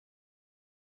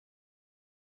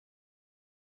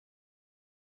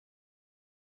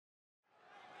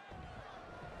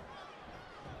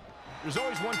There's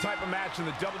always one type of match in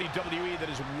the WWE that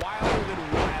is wilder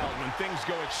than wild when things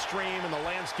go extreme and the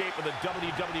landscape of the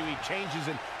WWE changes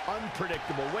in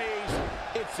unpredictable ways.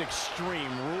 It's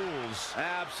Extreme Rules.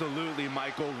 Absolutely,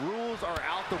 Michael. Rules are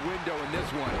out the window in this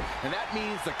one, and that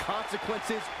means the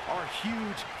consequences are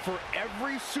huge for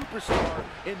every superstar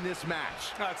in this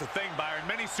match. That's the thing, Byron.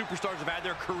 Many superstars have had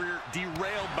their career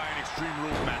derailed by an Extreme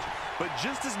Rules match, but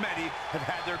just as many have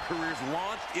had their careers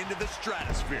launched into the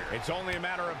stratosphere. It's only a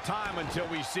matter of time until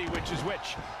we see which is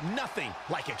which. Nothing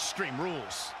like Extreme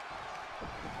Rules.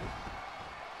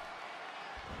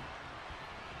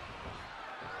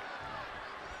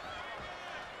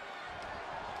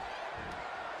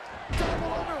 Double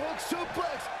underhook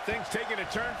suplex. Things taking a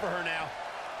turn for her now.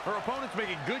 Her opponent's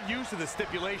making good use of the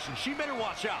stipulation. She better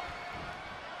watch out.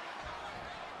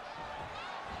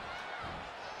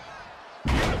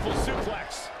 Beautiful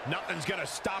suplex. Nothing's gonna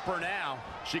stop her now.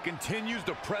 She continues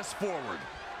to press forward.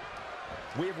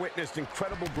 We have witnessed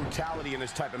incredible brutality in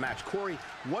this type of match. Corey,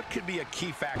 what could be a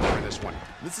key factor in this one?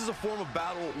 This is a form of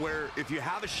battle where if you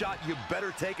have a shot, you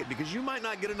better take it because you might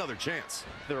not get another chance.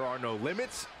 There are no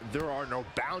limits. There are no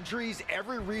boundaries.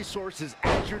 Every resource is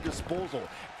at your disposal.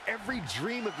 Every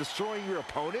dream of destroying your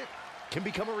opponent can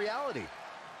become a reality.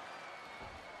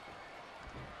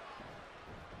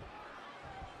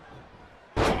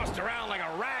 Tossed around like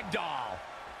a rag doll.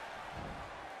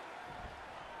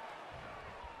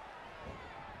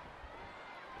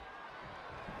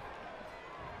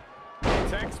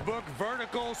 Textbook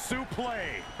vertical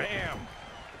suplex. Bam.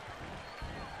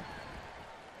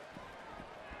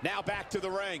 Now back to the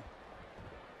ring.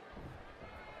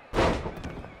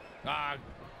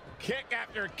 Kick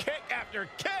after kick after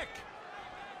kick.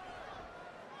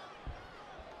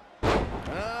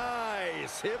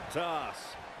 Nice hip toss.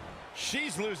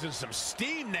 She's losing some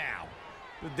steam now.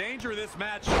 The danger of this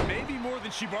match may be more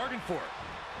than she bargained for.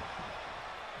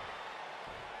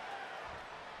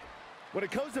 When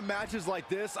it comes to matches like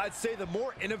this, I'd say the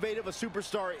more innovative a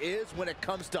superstar is when it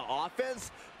comes to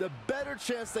offense, the better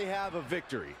chance they have of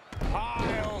victory.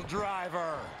 Pile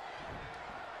driver.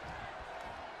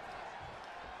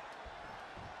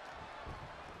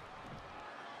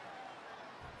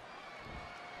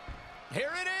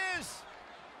 Here it is.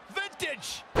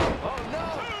 Vintage. Oh,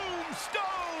 no.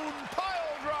 Tombstone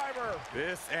pile driver.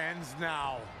 This ends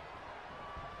now.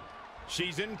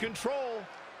 She's in control.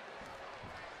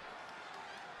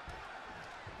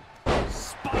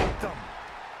 Spiked them.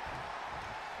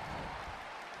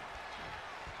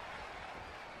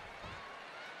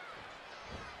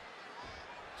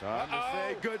 Time to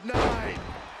say goodnight.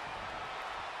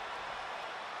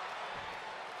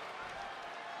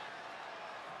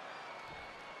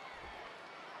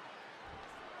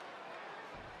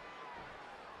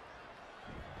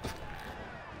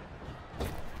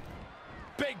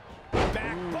 Big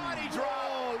back body drop.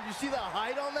 Oh, you see the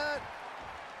height on that?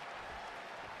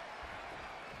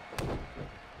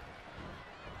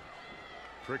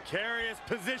 Precarious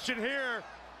position here.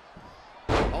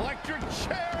 Electric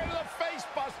chair into the face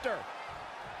buster.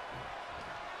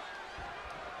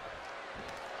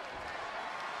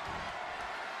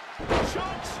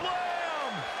 Choke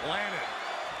slam. Landed.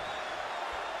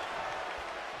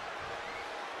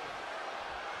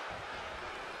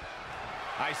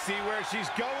 I see where she's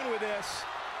going with this.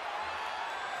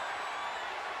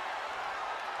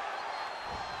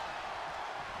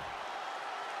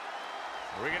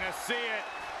 We're gonna see it.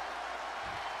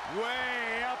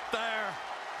 Way up there.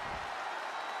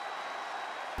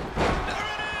 There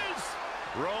it is.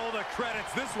 Roll the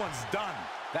credits. This one's done.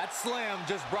 That slam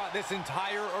just brought this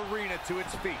entire arena to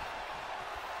its feet.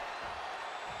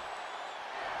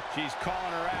 She's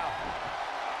calling her out.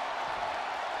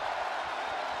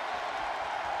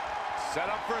 Set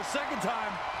up for a second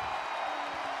time.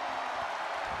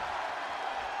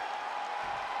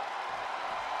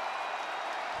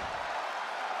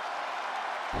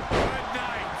 Good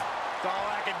night. It's all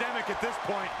academic at this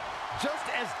point. Just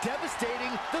as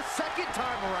devastating the second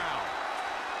time around.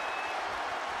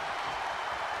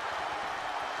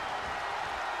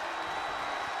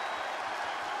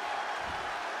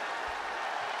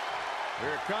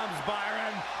 Here it comes,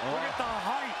 Byron. Look at the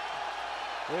height.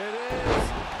 It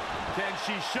is. Can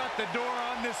she shut the door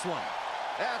on this one?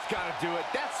 That's got to do it.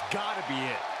 That's got to be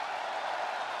it.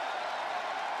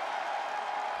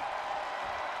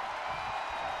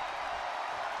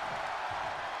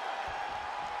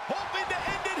 Hoping to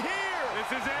end it here.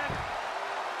 This is it.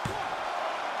 1,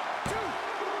 2,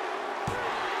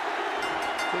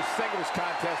 3. This singles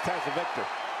contest has a victor.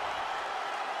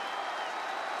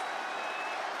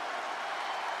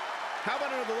 How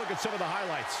about another look at some of the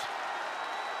highlights?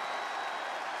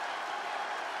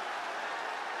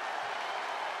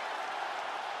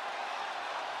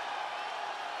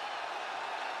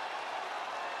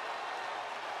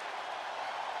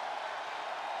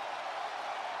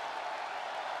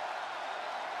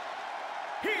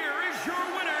 here is your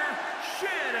winner,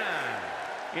 Chelia.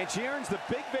 And she earns the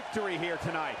big victory here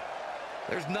tonight.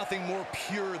 There's nothing more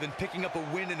pure than picking up a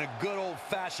win in a good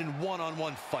old-fashioned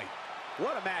one-on-one fight.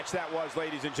 What a match that was,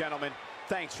 ladies and gentlemen.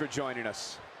 Thanks for joining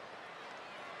us.